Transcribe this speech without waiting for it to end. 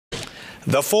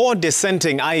The four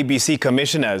dissenting IEBC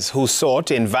commissioners who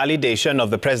sought invalidation of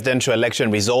the presidential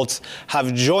election results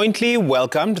have jointly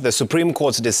welcomed the Supreme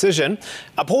Court's decision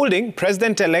upholding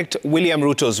President Elect William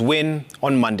Ruto's win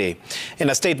on Monday.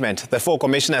 In a statement, the four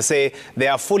commissioners say they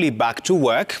are fully back to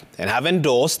work and have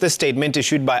endorsed the statement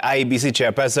issued by IEBC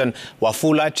Chairperson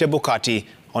Wafula Chebukati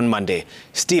on Monday.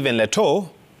 Stephen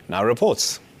Leto now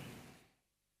reports.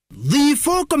 The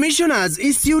four commissioners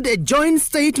issued a joint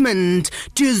statement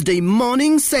Tuesday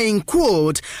morning saying,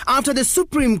 quote, after the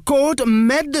Supreme Court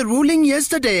made the ruling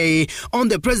yesterday on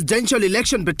the presidential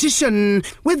election petition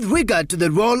with regard to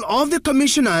the role of the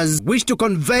commissioners, wish to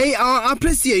convey our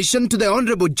appreciation to the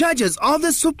honorable judges of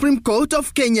the Supreme Court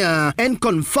of Kenya and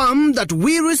confirm that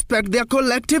we respect their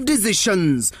collective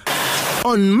decisions.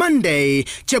 On Monday,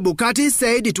 Chebukati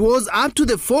said it was up to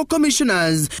the four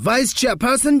commissioners, Vice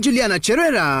Chairperson Juliana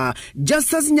Cherera,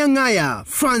 Justice Nyang'aya,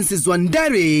 Francis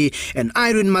Wanderi, and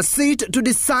Irene Masit to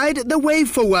decide the way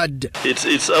forward.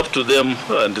 It's up to them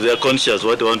and their conscience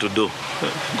what they want to do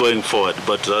going forward.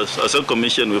 But as a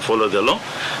commission, we follow the law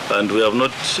and we have not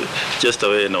chased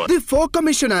away anyone. The four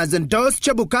commissioners endorsed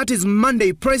Chebukati's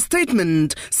Monday press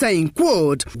statement, saying,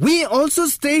 quote, we also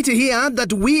state here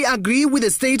that we agree with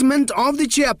the statement of the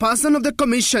chairperson of the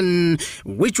commission,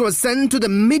 which was sent to the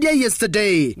media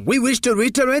yesterday. We wish to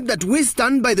reiterate that we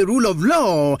stand by the rule of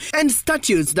law and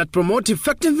statutes that promote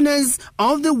effectiveness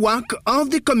of the work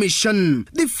of the commission.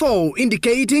 The four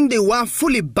indicating they were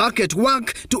fully back at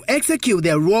work to execute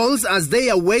their roles as they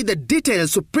await the detailed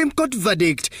Supreme Court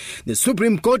verdict. The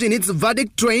Supreme Court in its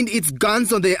verdict trained its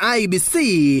guns on the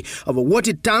IEBC over what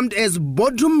it termed as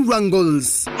boardroom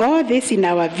wrangles. All this, in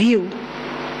our view,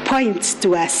 points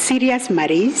to a serious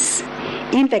malaise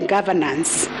in the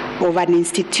governance of an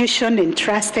institution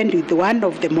entrusted with one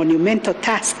of the monumental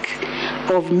tasks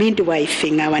of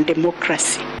midwifing our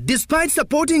democracy. Despite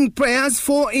supporting prayers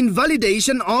for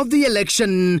invalidation of the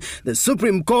election, the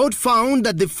Supreme Court found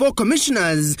that the four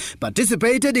commissioners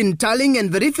participated in tallying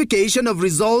and verification of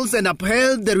results and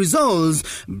upheld the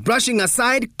results, brushing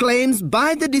aside claims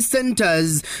by the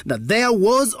dissenters that there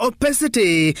was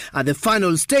opacity at the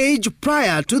final stage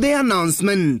prior to the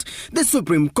announcement. The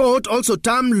Supreme Court also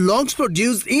termed logs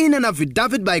produced in an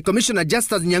affidavit by Commissioner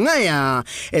Justice Nyang'aya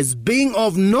as being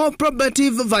of no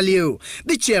probative value.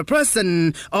 The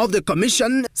chairperson of the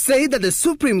commission said that the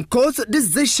Supreme Court's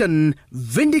decision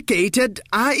vindicated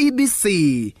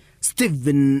IEBC.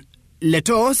 Stephen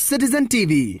Leto, Citizen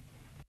TV.